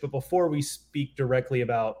first, but before we speak directly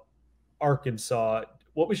about Arkansas,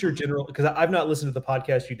 what was your general, because I've not listened to the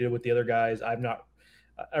podcast you did with the other guys. I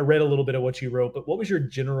read a little bit of what you wrote, but what was your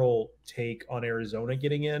general take on Arizona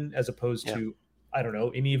getting in as opposed to, I don't know,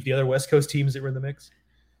 any of the other West Coast teams that were in the mix?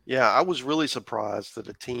 Yeah, I was really surprised that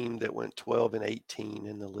a team that went 12-18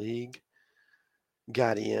 in the league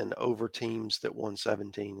got in over teams that won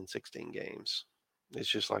 17 and 16 games. It's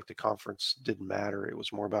just like the conference didn't matter. It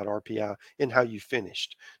was more about RPI and how you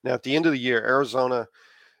finished. Now, at the end of the year, Arizona,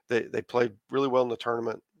 they played really well in the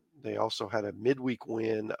tournament. They also had a midweek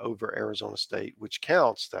win over Arizona State, which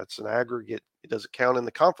counts. That's an aggregate. It doesn't count in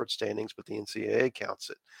the conference standings, but the NCAA counts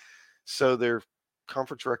it. So their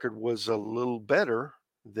conference record was a little better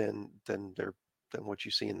than what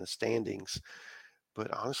you see in the standings.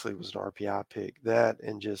 But honestly, it was an RPI pick. That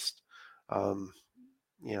and just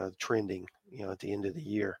trending, at the end of the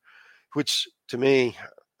year, which to me,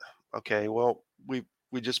 okay, well, we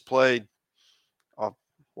just played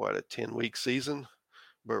a 10-week season,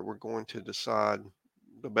 but we're going to decide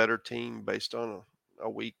the better team based on a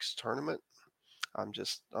week's tournament. I'm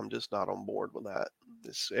just not on board with that.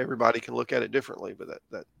 Everybody can look at it differently, but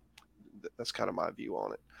that's kind of my view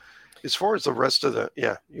on it. As far as the rest of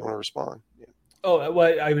you want to respond? Yeah. Oh,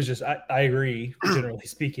 well, I agree, generally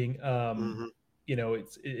speaking.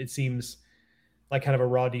 It seems like kind of a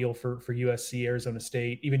raw deal for USC, Arizona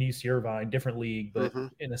State, even UC Irvine, different league, but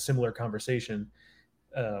in a similar conversation,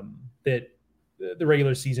 that the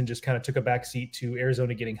regular season just kind of took a backseat to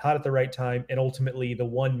Arizona getting hot at the right time. And ultimately the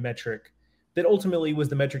one metric that ultimately was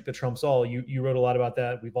the metric that trumps all. You wrote a lot about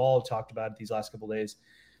that. We've all talked about it these last couple of days.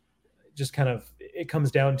 Just kind of, it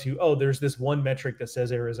comes down to, there's this one metric that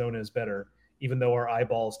says Arizona is better, even though our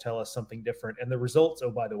eyeballs tell us something different. And the results,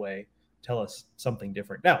 by the way, tell us something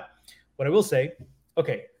different. Now, what I will say,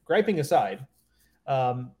 okay, griping aside,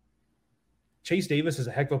 Chase Davis is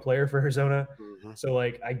a heck of a player for Arizona. Mm-hmm. So,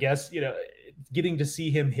 like, I guess, getting to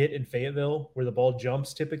see him hit in Fayetteville, where the ball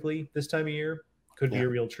jumps typically this time of year, could be a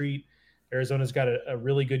real treat. Arizona's got a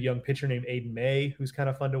really good young pitcher named Aiden May, who's kind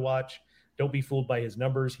of fun to watch. Don't be fooled by his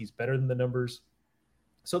numbers. He's better than the numbers.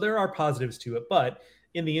 So there are positives to it. But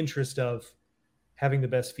in the interest of having the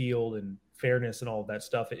best field and fairness and all of that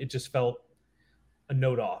stuff, it just felt a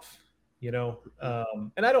note off, And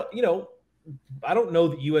I don't know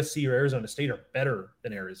that USC or Arizona State are better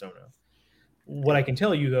than Arizona. What I can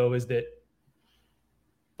tell you, though, is that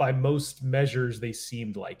by most measures, they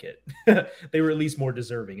seemed like it. They were at least more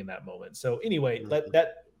deserving in that moment. So anyway,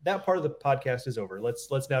 that part of the podcast is over. Let's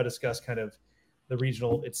now discuss kind of the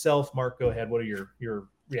regional itself. Mark, go ahead. What are your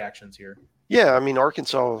reactions here? Yeah, I mean,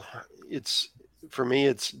 Arkansas, for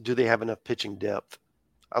me, do they have enough pitching depth?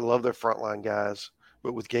 I love their frontline guys,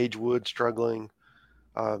 but with Gage Wood struggling,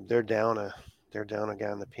 they're down a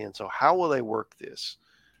guy in the pen. So how will they work this?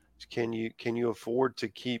 Can you afford to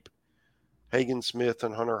keep Hagen Smith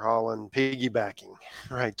and Hunter Holland piggybacking,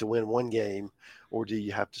 right, to win one game, or do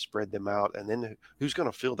you have to spread them out? And then who's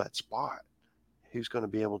going to fill that spot? Who's going to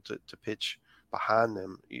be able to pitch behind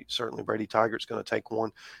them? Certainly Brady Tygert's going to take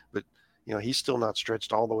one, but he's still not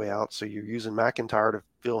stretched all the way out. So you're using McIntyre to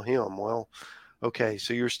fill him. Well, okay,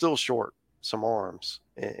 so you're still short some arms,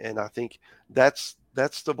 and I think that's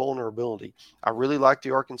the vulnerability. I really like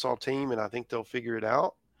the Arkansas team, and I think they'll figure it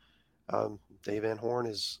out. Dave Van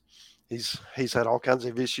Horn he's had all kinds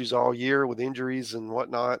of issues all year with injuries and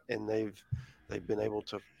whatnot, and they've been able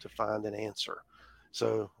to find an answer.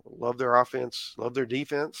 So love their offense, love their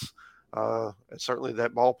defense. And certainly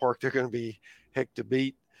that ballpark, they're going to be heck to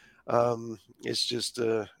beat. It's just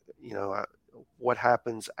what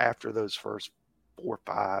happens after those first 4,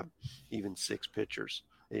 5, even 6 pitchers,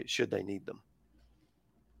 should they need them.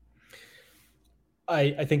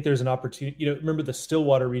 I think there's an opportunity. Remember the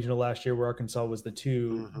Stillwater Regional last year where Arkansas was the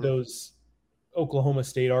 2, those Oklahoma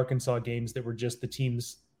State, Arkansas games that were just the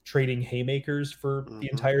teams trading haymakers for the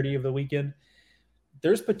entirety of the weekend.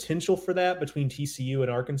 There's potential for that between TCU and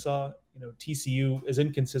Arkansas. TCU, as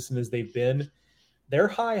inconsistent as they've been, their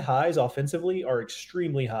high highs offensively are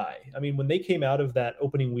extremely high. I mean, when they came out of that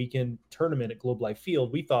opening weekend tournament at Globe Life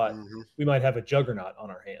Field, we thought we might have a juggernaut on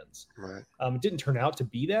our hands. Right. It didn't turn out to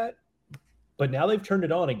be that. But now they've turned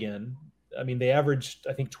it on again. I mean, they averaged,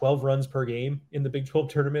 I think, 12 runs per game in the Big 12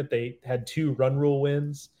 tournament. They had 2 run rule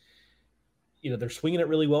wins. They're swinging it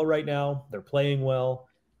really well right now. They're playing well.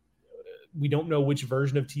 We don't know which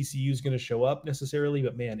version of TCU is going to show up necessarily,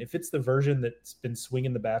 but man, if it's the version that's been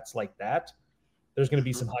swinging the bats like that, there's going to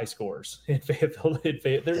be some high scores in Fayetteville.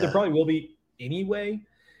 There probably will be anyway.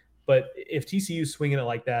 But if TCU is swinging it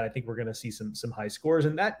like that, I think we're going to see some high scores.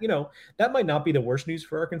 And that might not be the worst news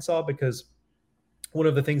for Arkansas, because one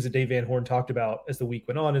of the things that Dave Van Horn talked about as the week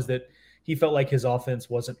went on is that he felt like his offense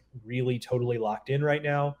wasn't really totally locked in right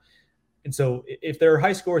now. And so if there are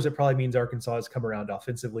high scores, it probably means Arkansas has come around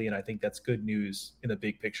offensively. And I think that's good news in the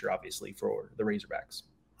big picture, obviously, for the Razorbacks.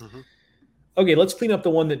 Okay, let's clean up the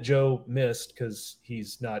one that Joe missed because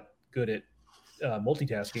he's not good at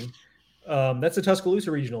multitasking. That's the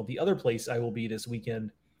Tuscaloosa Regional, the other place I will be this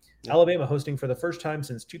weekend. Alabama hosting for the first time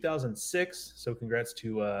since 2006. So congrats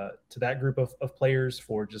to that group of players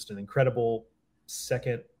for just an incredible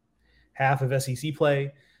second half of SEC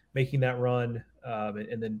play, making that run.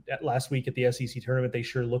 And then last week at the SEC tournament, they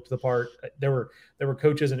sure looked the part. There were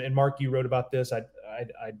coaches, and Mark, you wrote about this.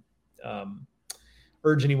 I'd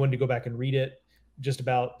urge anyone to go back and read it, just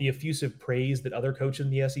about the effusive praise that other coaches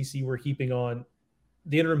in the SEC were heaping on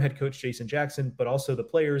the interim head coach, Jason Jackson, but also the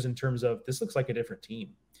players in terms of this looks like a different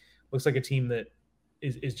team. Looks like a team that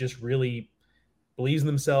is just really believes in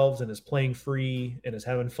themselves and is playing free and is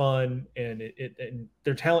having fun, and and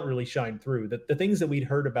their talent really shined through. The things that we'd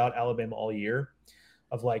heard about Alabama all year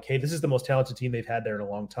of like, hey, this is the most talented team they've had there in a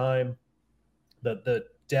long time. The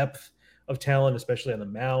depth of talent, especially on the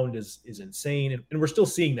mound, is insane. And we're still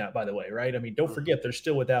seeing that, by the way, right? I mean, don't forget, they're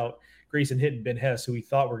still without Grayson Hitt and Ben Hess, who we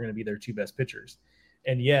thought were going to be their 2 best pitchers.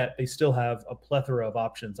 And yet they still have a plethora of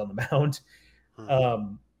options on the mound.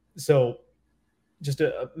 So just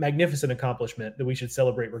a magnificent accomplishment that we should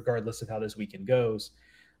celebrate regardless of how this weekend goes.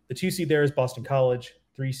 The 2 seed there is Boston College.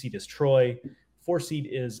 3 seed is Troy. 4 seed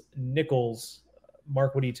is Nichols.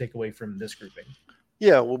 Mark, what do you take away from this grouping?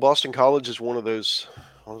 Yeah, well, Boston College is one of those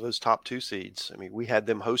top 2 seeds. I mean, we had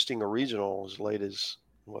them hosting a regional as late as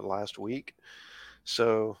last week.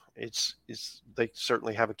 So it's they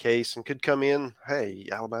certainly have a case and could come in. Hey,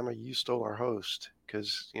 Alabama, you stole our host,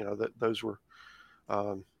 because those were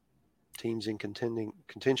teams in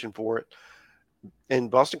contention for it. And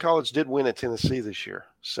Boston College did win at Tennessee this year,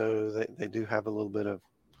 so they do have a little bit of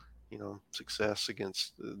success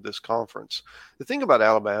against this conference. The thing about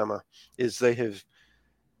Alabama is they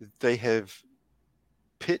have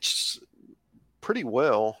pitched pretty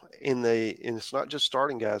well, and it's not just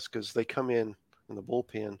starting guys, because they come in the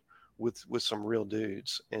bullpen with some real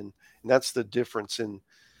dudes, and that's the difference in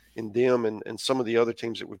them and some of the other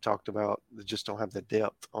teams that we've talked about that just don't have the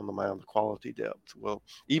depth on the mound, the quality depth. Well,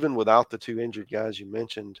 even without the two injured guys you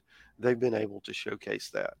mentioned, they've been able to showcase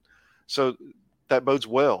that. So that bodes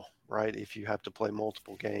well, right? If you have to play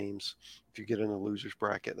multiple games, if you get in a loser's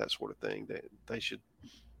bracket, that sort of thing, they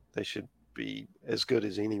should be as good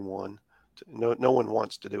as anyone. No one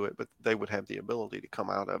wants to do it, but they would have the ability to come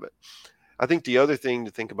out of it. I think the other thing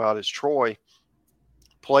to think about is Troy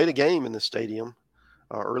played a game in the stadium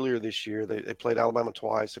earlier this year. They played Alabama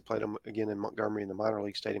twice. They played them again in Montgomery in the minor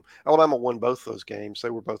league stadium. Alabama won both those games. They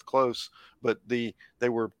were both close, but they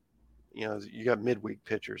were, you got midweek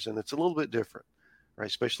pitchers, and it's a little bit different, right?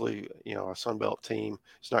 Especially, a Sun Belt team.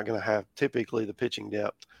 It's not going to have typically the pitching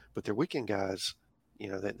depth, but their weekend guys,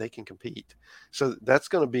 that they can compete. So that's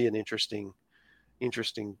going to be an interesting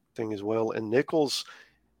thing as well. And Nichols,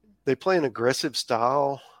 they play an aggressive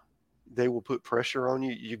style. They will put pressure on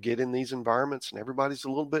you. You get in these environments and everybody's a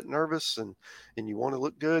little bit nervous, and you want to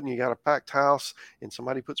look good, and you got a packed house, and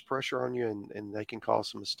somebody puts pressure on you, and they can cause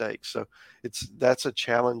some mistakes. So that's a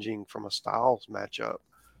challenging from a styles matchup.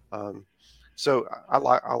 So I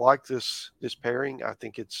like this pairing. I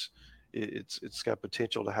think it's got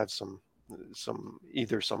potential to have some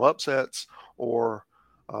either some upsets or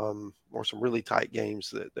some really tight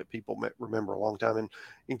games that people remember a long time.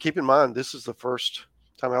 And keep in mind, this is the first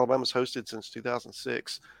time Alabama's hosted since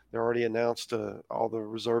 2006. They already announced all the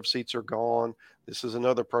reserve seats are gone. This is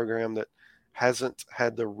another program that hasn't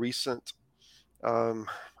had the recent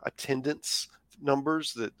attendance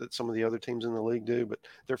numbers that some of the other teams in the league do, but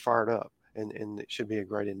they're fired up, and it should be a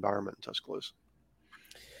great environment in Tuscaloosa.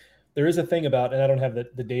 There is a thing about, and I don't have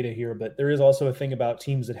the data here, but there is also a thing about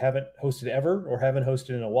teams that haven't hosted ever or haven't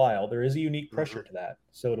hosted in a while. There is a unique pressure to that.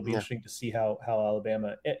 So it'll be interesting to see how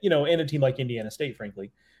Alabama, and a team like Indiana State,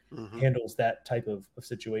 frankly, handles that type of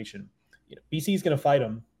situation. BC is going to fight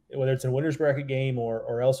them, whether it's in a winner's bracket game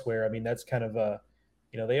or elsewhere. I mean, that's kind of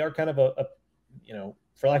they are kind of a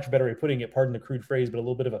for lack of a better way of putting it, pardon the crude phrase, but a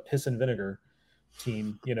little bit of a piss and vinegar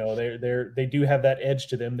team. They do have that edge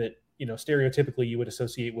to them that, stereotypically you would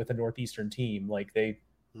associate with a Northeastern team. Like they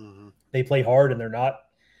play hard, and they're not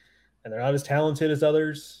as talented as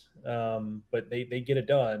others, but they get it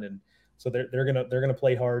done. And so they're gonna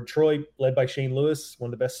play hard. Troy, led by Shane Lewis, one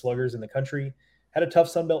of the best sluggers in the country, had a tough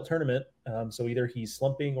Sun Belt tournament. So either he's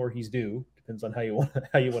slumping or he's due, depends on how you want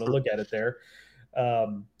to look at it there.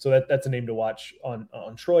 So that's a name to watch on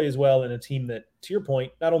Troy as well, and a team that, to your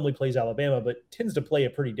point, not only plays Alabama, but tends to play a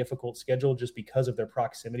pretty difficult schedule just because of their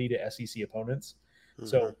proximity to SEC opponents.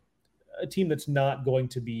 So a team that's not going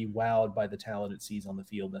to be wowed by the talent it sees on the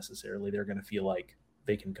field necessarily. They're going to feel like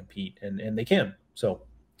they can compete, and they can. So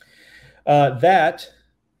that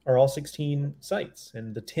are all 16 sites,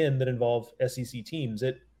 and the 10 that involve SEC teams.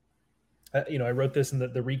 I wrote this in the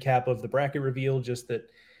recap of the bracket reveal, just that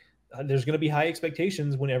there's going to be high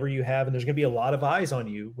expectations whenever you have, and there's going to be a lot of eyes on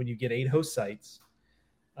you when you get 8 host sites.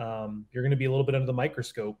 You're going to be a little bit under the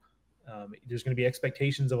microscope. There's going to be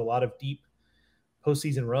expectations of a lot of deep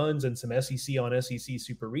postseason runs and some SEC on SEC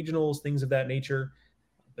super regionals, things of that nature.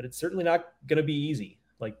 But it's certainly not going to be easy.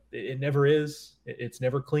 Like it never is. It's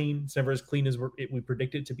never clean. It's never as clean as we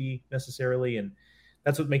predict it to be necessarily. And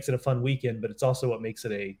that's what makes it a fun weekend, but it's also what makes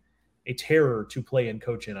it a terror to play and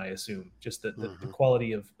coach in, I assume. Just the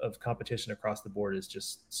quality of competition across the board is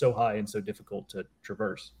just so high and so difficult to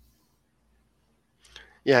traverse.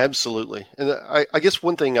 Yeah, absolutely. And I guess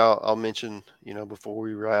one thing I'll mention, before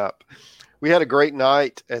we wrap, we had a great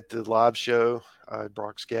night at the live show at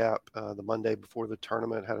Brocks Gap the Monday before the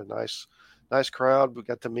tournament. Had a nice crowd. We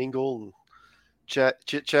got to mingle and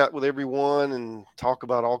chit chat with everyone and talk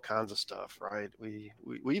about all kinds of stuff, right? We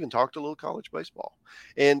even talked a little college baseball,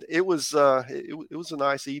 and it was a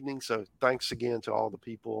nice evening. So thanks again to all the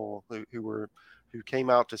people who came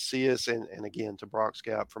out to see us, and again to Brocks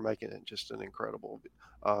Gap for making it just an incredible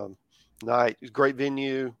night. It was a great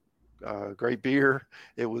venue, great beer.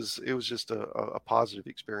 It was just a positive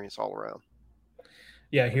experience all around.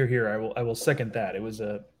 Yeah, here. I will second that. It was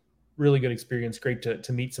a really good experience. Great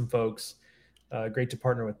to meet some folks. Great to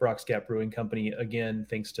partner with Brocks Gap Brewing Company. Again,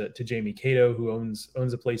 thanks to Jamie Cato, who owns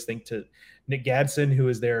a place. Thanks to Nick Gadsden, who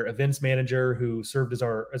is their events manager, who served as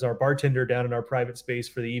our bartender down in our private space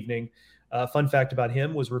for the evening. Fun fact about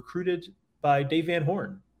him, was recruited by Dave Van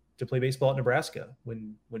Horn to play baseball at Nebraska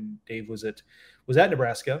when Dave was at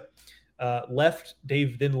Nebraska.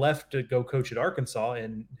 Dave then left to go coach at Arkansas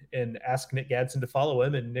and asked Nick Gadsden to follow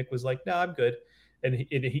him, and Nick was like, "No, I'm good." And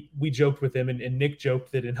we joked with him, and Nick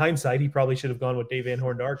joked that in hindsight he probably should have gone with Dave Van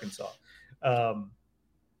Horn to Arkansas.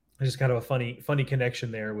 Just kind of a funny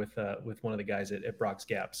connection there with one of the guys at Brocks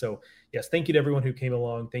Gap. So yes, thank you to everyone who came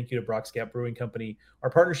along. Thank you to Brocks Gap Brewing Company.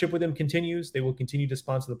 Our partnership with them continues. They will continue to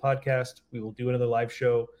sponsor the podcast. We will do another live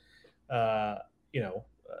show,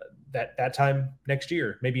 that time next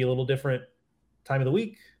year. Maybe a little different time of the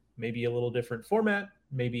week, maybe a little different format.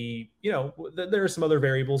 Maybe, there are some other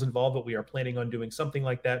variables involved, but we are planning on doing something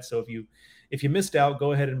like that. So if you missed out,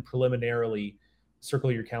 go ahead and preliminarily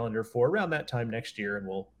circle your calendar for around that time next year, and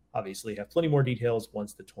we'll obviously have plenty more details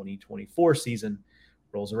once the 2024 season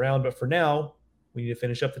rolls around. But for now, we need to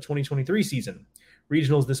finish up the 2023 season.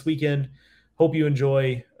 Regionals this weekend. Hope you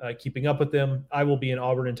enjoy keeping up with them. I will be in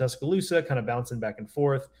Auburn and Tuscaloosa, kind of bouncing back and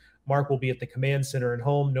forth. Mark will be at the command center and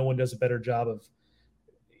home. No one does a better job of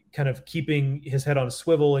kind of keeping his head on a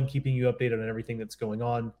swivel and keeping you updated on everything that's going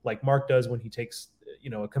on, like Mark does when he takes,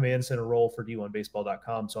 a command center role for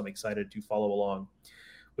D1Baseball.com. So I'm excited to follow along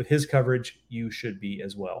with his coverage. You should be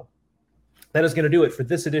as well. That is going to do it for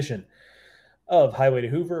this edition of Highway to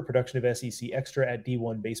Hoover, a production of SEC Extra at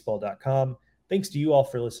D1Baseball.com. Thanks to you all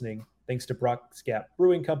for listening. Thanks to Brocks Gap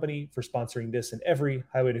Brewing Company for sponsoring this and every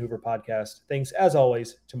Highway to Hoover podcast. Thanks, as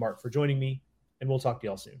always, to Mark for joining me, and we'll talk to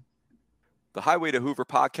y'all soon. The Highway to Hoover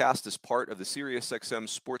podcast is part of the SiriusXM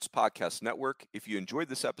Sports Podcast Network. If you enjoyed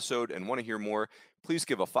this episode and want to hear more, please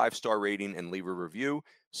give a 5-star rating and leave a review.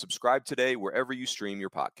 Subscribe today wherever you stream your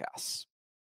podcasts.